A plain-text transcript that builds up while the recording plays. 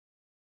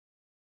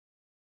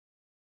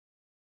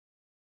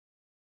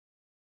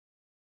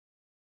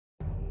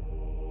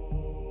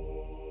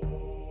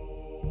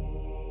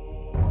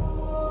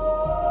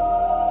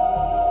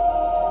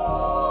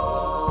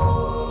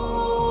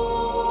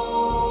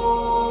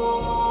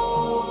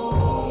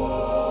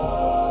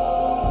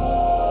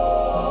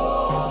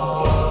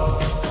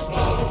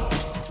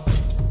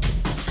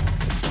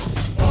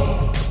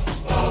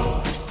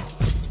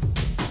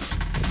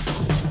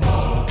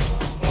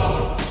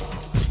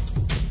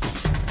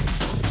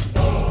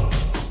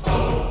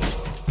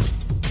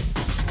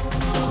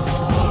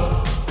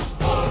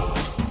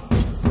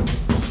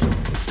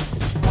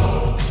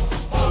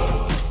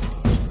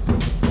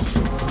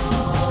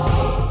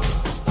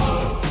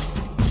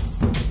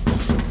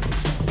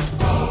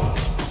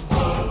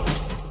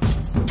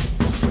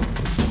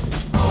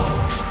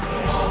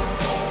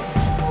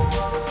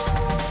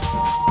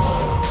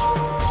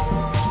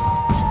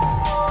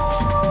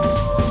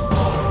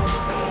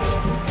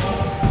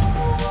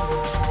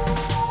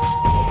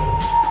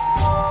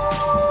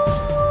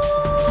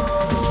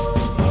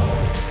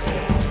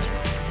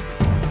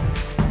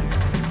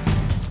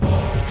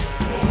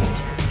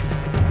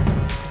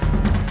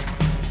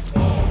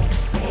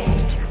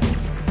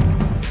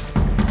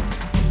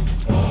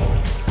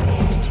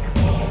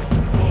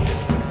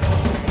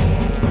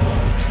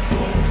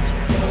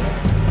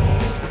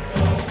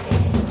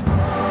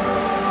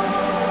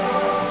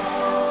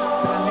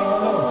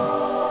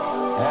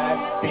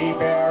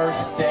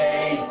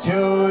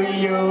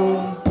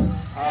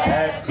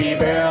Happy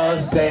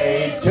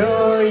birthday to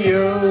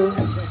you.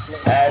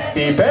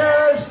 Happy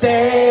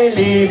birthday,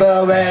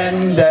 lieber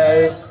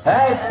Wendell.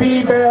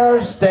 Happy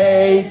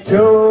birthday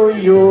to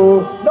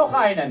you. Noch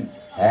einen.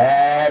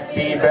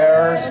 Happy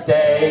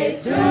birthday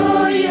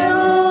to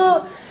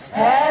you.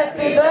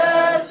 Happy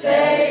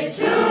birthday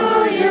to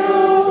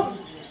you.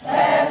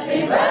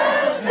 Happy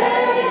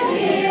birthday,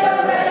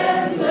 lieber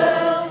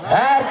Wendell.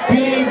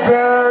 Happy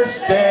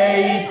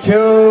birthday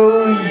to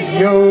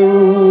you.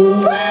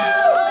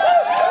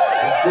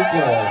 It's good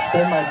to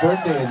spend my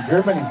birthday in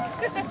Germany.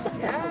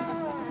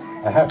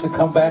 I have to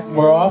come back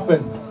more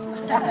often.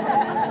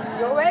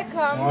 You're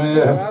welcome. Oh,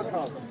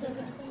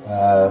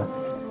 yeah.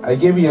 I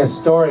give you a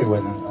story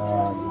when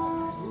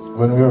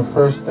we were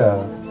first,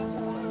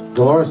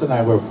 Dolores and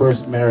I were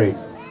first married.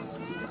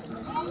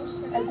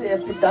 Also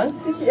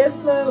bedankt sich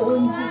erstmal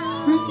und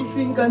es fühlt sich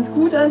für ihn ganz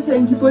gut an,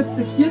 seinen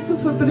Geburtstag hier zu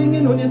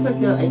verbringen und er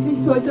sagt, ja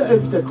eigentlich sollte er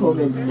öfter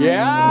kommen.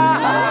 Ja!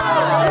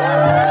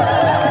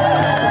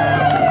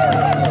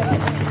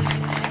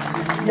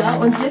 Ja,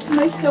 und jetzt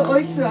möchte er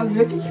euch so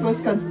wirklich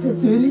was ganz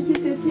Persönliches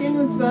erzählen,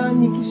 und zwar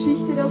eine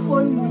Geschichte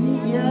davon,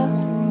 wie er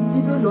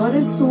die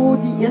Dolores so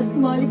die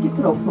ersten Male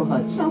getroffen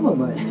hat. Schauen wir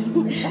mal.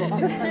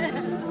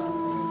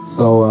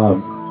 So,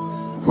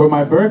 for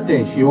my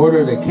birthday, she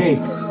ordered a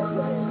cake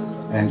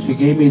and she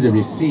gave me the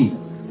receipt.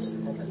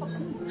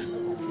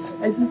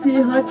 Also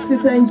sie hat für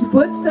seinen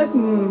Geburtstag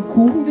einen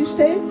Kuchen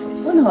bestellt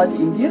und hat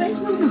ihm die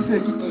Rechnung dafür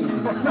gegeben.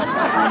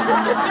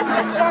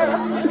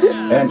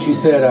 And she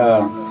said,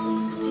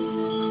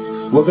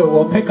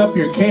 we'll pick up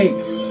your cake.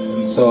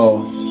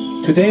 So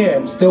today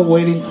I'm still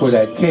waiting for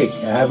that cake.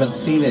 I haven't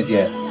seen it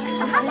yet.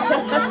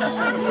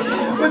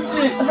 Und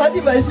sie hat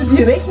ihm also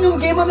die Rechnung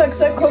gegeben und hat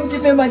gesagt, komm,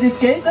 gib mir mal das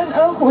Geld dann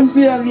auch und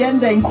wir werden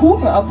deinen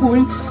Kuchen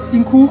abholen.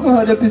 Den Kuchen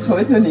hat er bis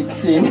heute noch nicht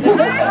gesehen.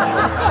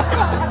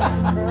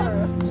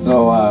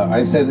 So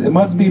I said, it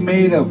must be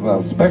made of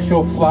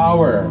special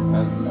flour.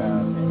 And,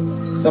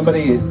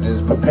 somebody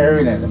is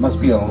preparing it. It must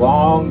be a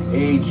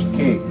long-aged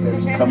cake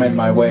that's coming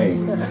my way.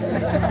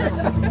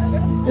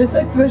 Er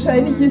sagt,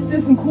 wahrscheinlich ist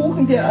das ein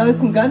Kuchen, der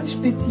aus einem ganz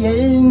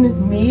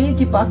speziellen Mehl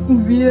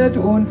gebacken wird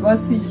und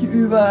was sich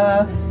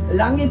über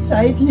lange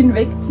Zeit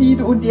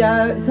hinwegzieht und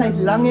der seit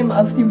langem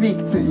auf dem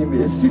Weg zu ihm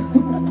ist.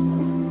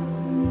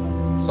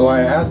 So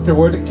I asked her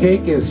where the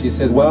cake is. She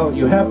said, well,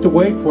 you have to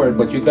wait for it,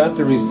 but you got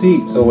the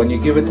receipt. So when you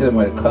give it to them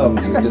when it comes,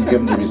 you just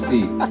give them the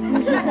receipt.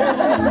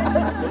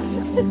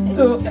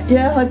 So,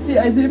 er hat sie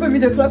also immer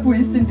wieder gefragt, wo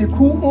ist denn der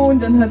Kuchen?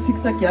 Und dann hat sie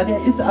gesagt, ja, der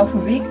ist auf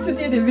dem Weg zu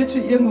dir, der wird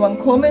schon irgendwann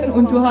kommen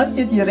und du hast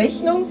ja die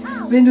Rechnung.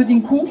 Wenn du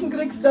den Kuchen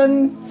kriegst,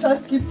 dann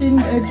just gib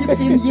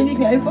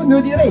demjenigen einfach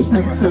nur die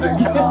Rechnung zurück.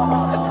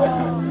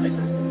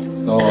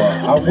 So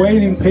I'm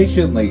waiting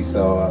patiently,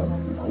 so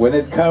when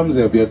it comes,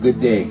 it'll be a good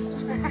day.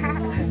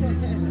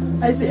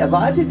 Also er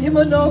wartet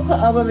immer noch,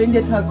 aber wenn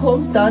der Tag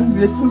kommt, dann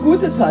wird es ein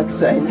guter Tag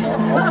sein.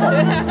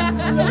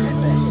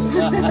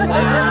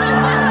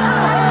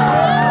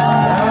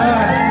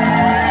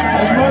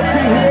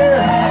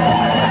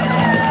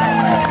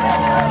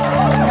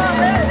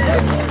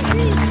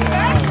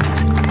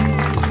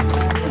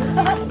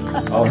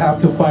 I'll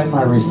have to find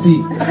my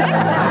receipt.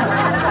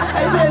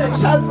 Also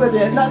schaut mal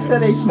nach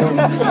der Rechnung.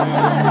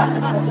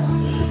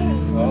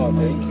 Oh,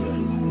 thank you.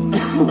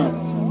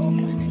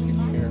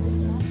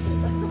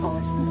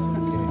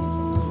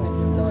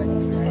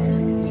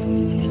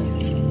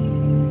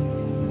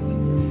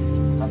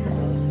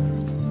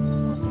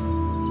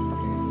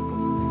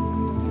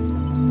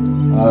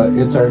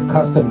 It's our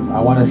custom. I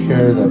want to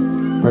share the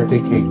birthday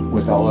cake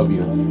with all of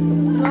you.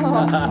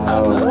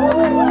 Also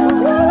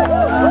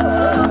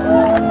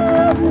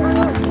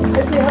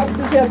ihr habt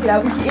es ja,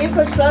 glaube ich,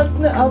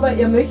 verstanden, aber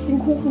er möchte den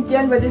Kuchen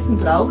gern, weil das ein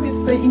Brauch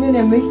ist bei Ihnen,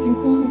 er möchte den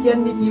Kuchen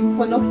gern mit jedem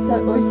von euch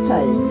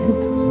teilen.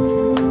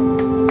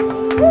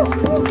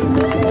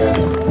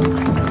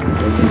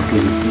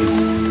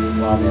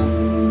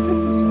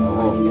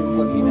 Einigen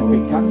von Ihnen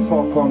bekannt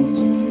vorkommt.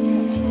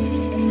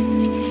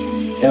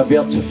 Er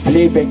wird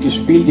Playback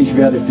gespielt, ich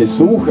werde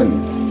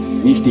versuchen,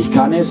 nicht ich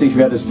kann es, ich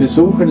werde es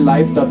versuchen,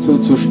 live dazu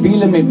zu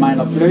spielen mit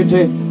meiner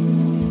Flöte,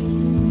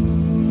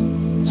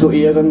 zu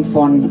Ehren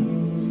von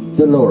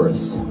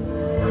Dolores.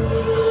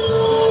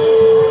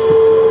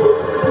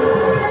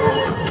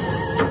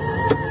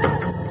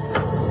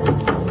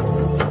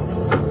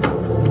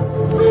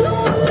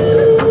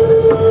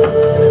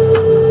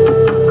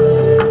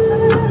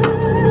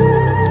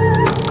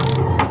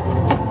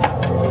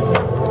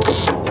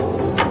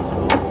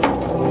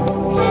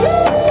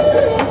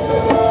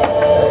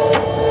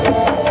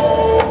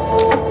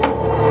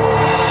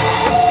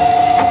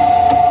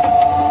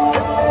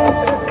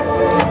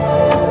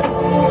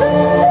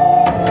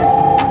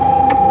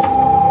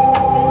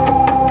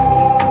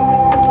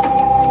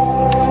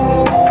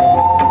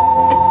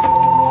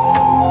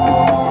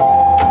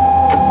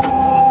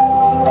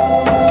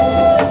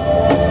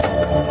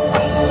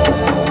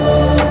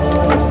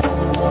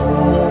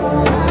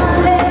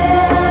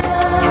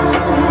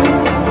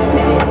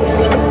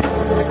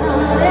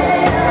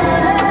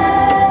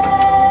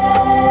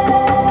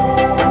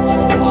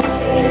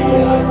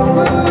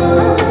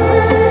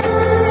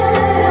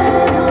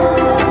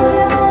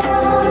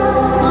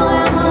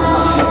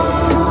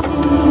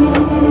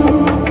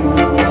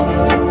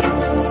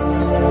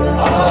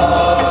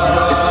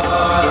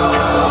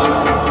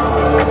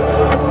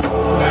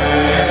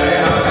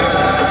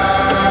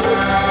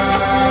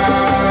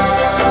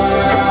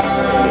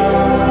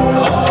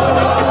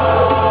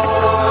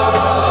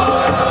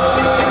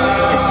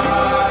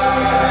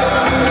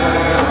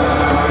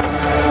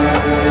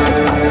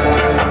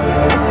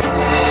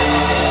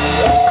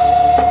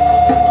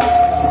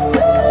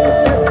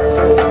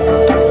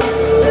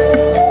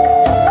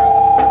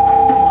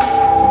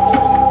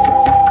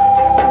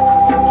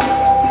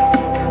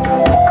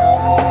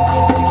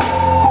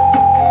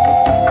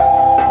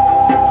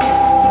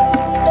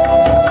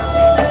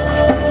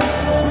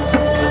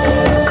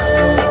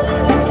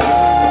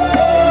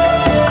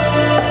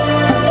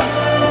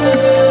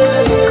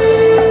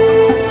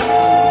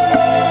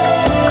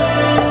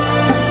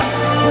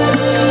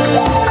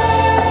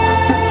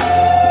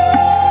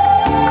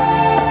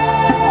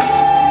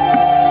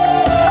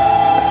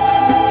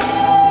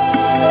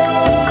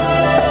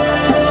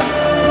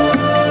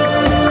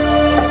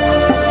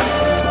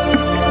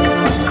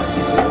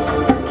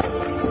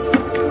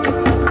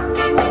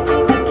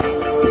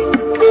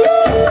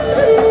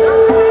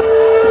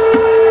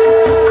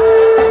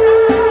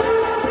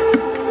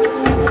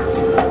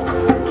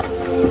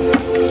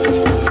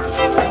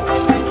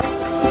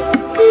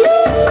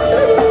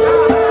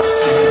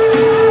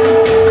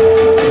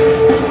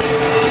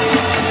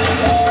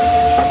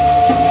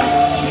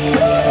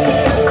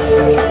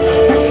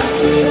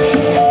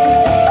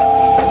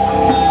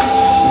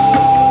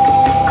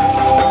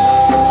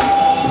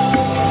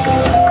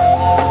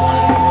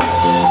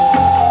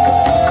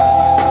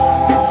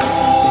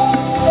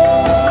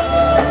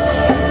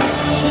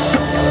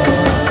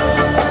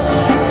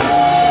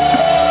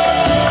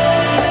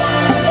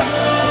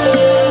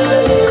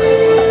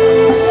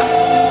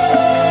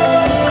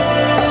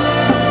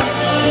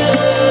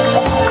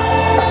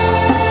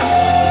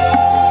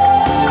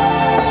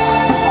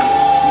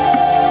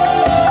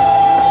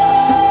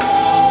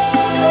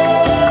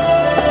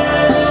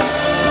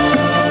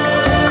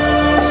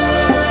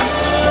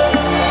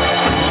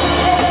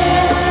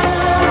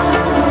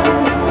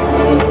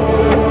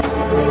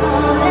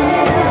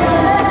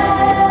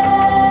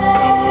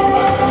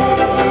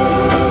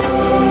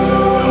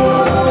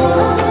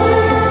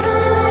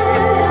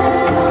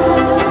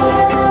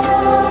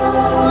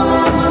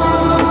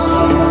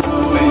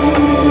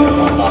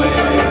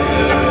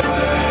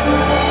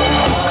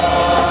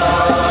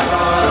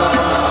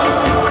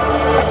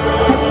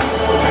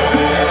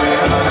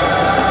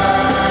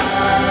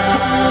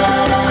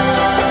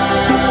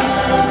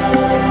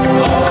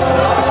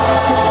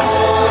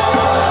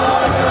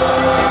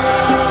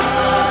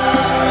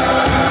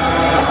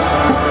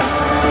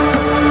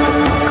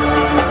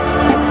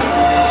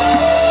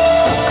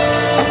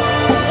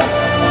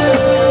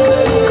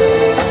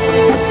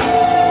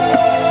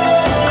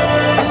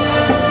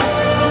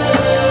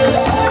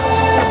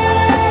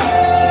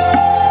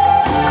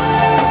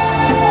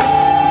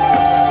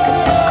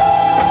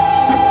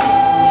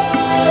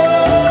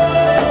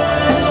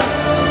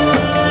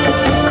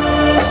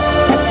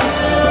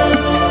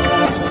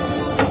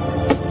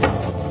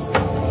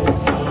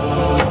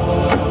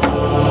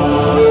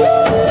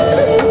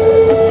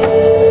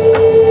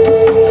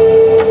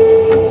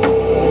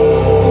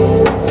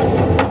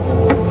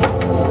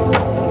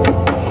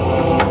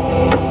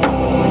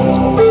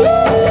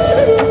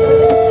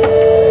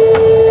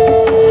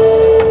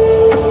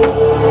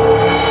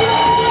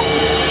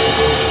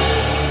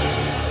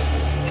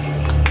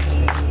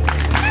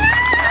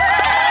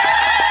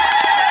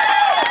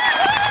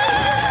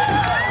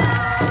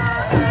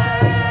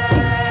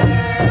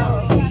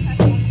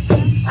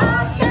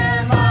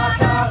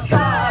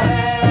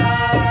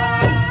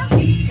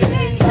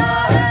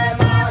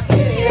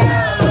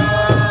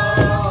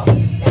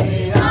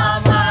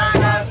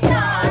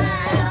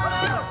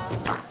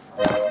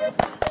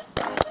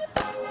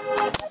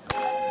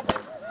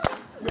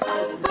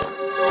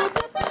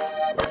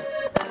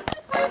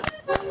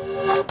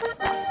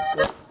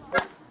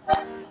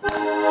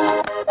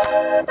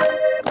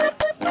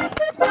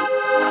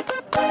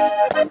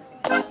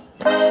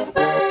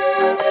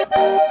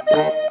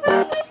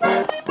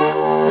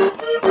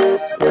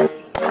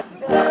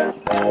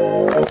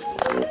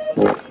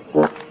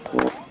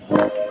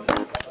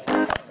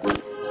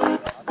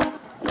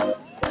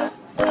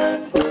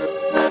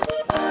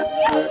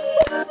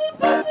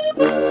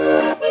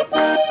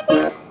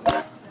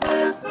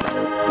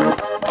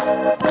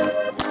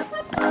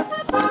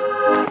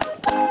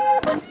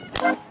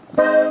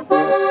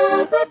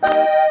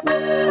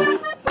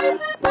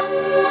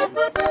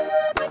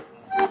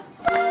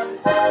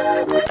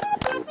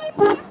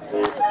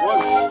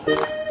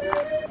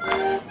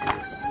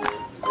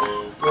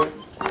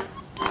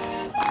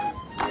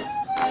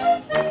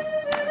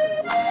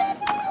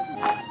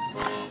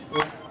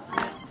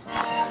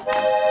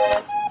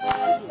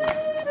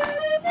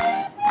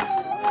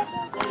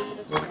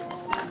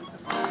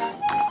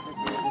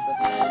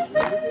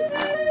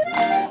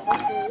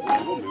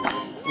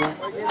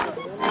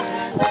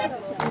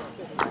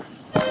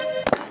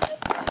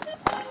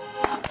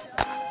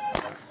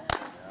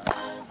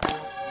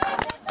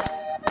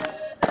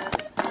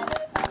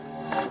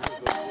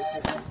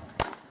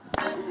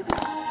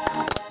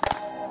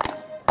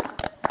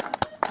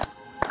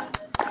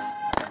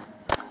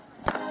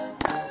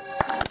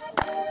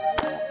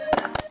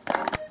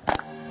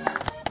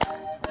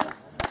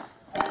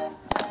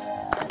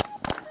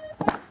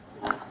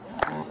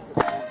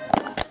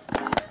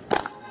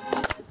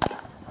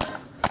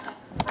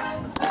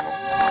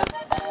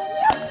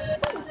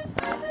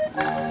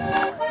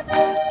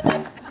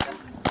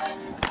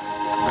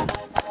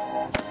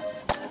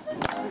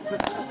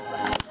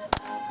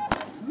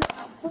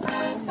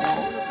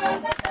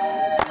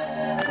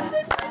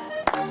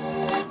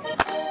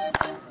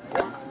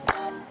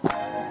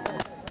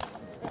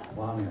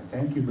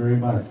 very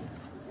much.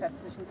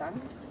 Herzlichen Dank.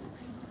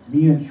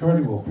 Me and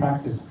Shorty will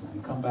practice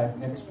and come back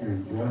next year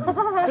and join you. Wir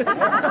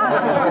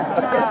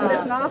werden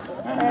das machen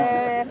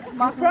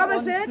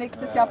und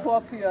nächstes Jahr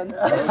vorführen.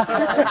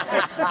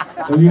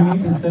 So you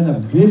need to send a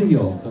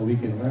video so we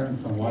can learn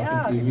from watching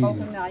TV. Wir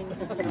brauchen ein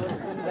Video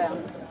zum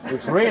Lernen.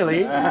 It's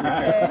really?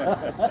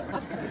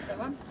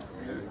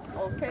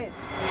 Okay.